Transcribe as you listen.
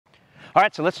All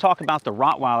right, so let's talk about the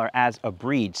Rottweiler as a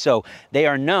breed. So they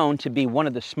are known to be one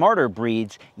of the smarter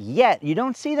breeds, yet you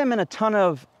don't see them in a ton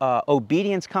of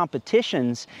obedience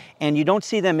competitions, and you don't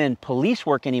see them in police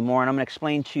work anymore, and I'm going to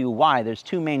explain to you why. There's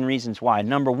two main reasons why.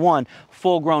 Number one,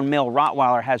 full-grown male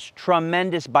Rottweiler has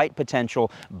tremendous bite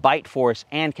potential, bite force,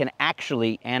 and can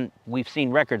actually, and we've seen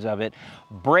records of it,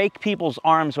 break people's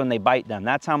arms when they bite them.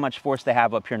 That's how much force they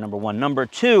have up here, number one. Number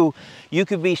two, you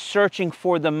could be searching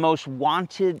for the most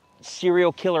wanted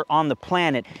serial killer on the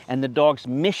planet, and the dog's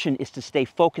mission is to stay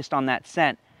focused on that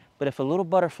scent. But if a little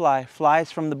butterfly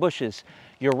flies from the bushes,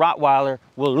 your Rottweiler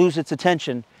will lose its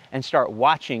attention and start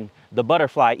watching the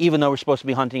butterfly, even though we're supposed to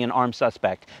be hunting an armed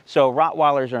suspect. So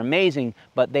Rottweilers are amazing,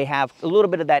 but they have a little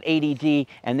bit of that ADD,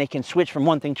 and they can switch from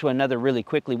one thing to another really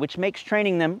quickly, which makes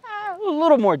training them a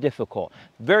little more difficult.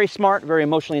 Very smart, very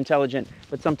emotionally intelligent,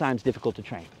 but sometimes difficult to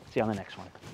train. See you on the next one.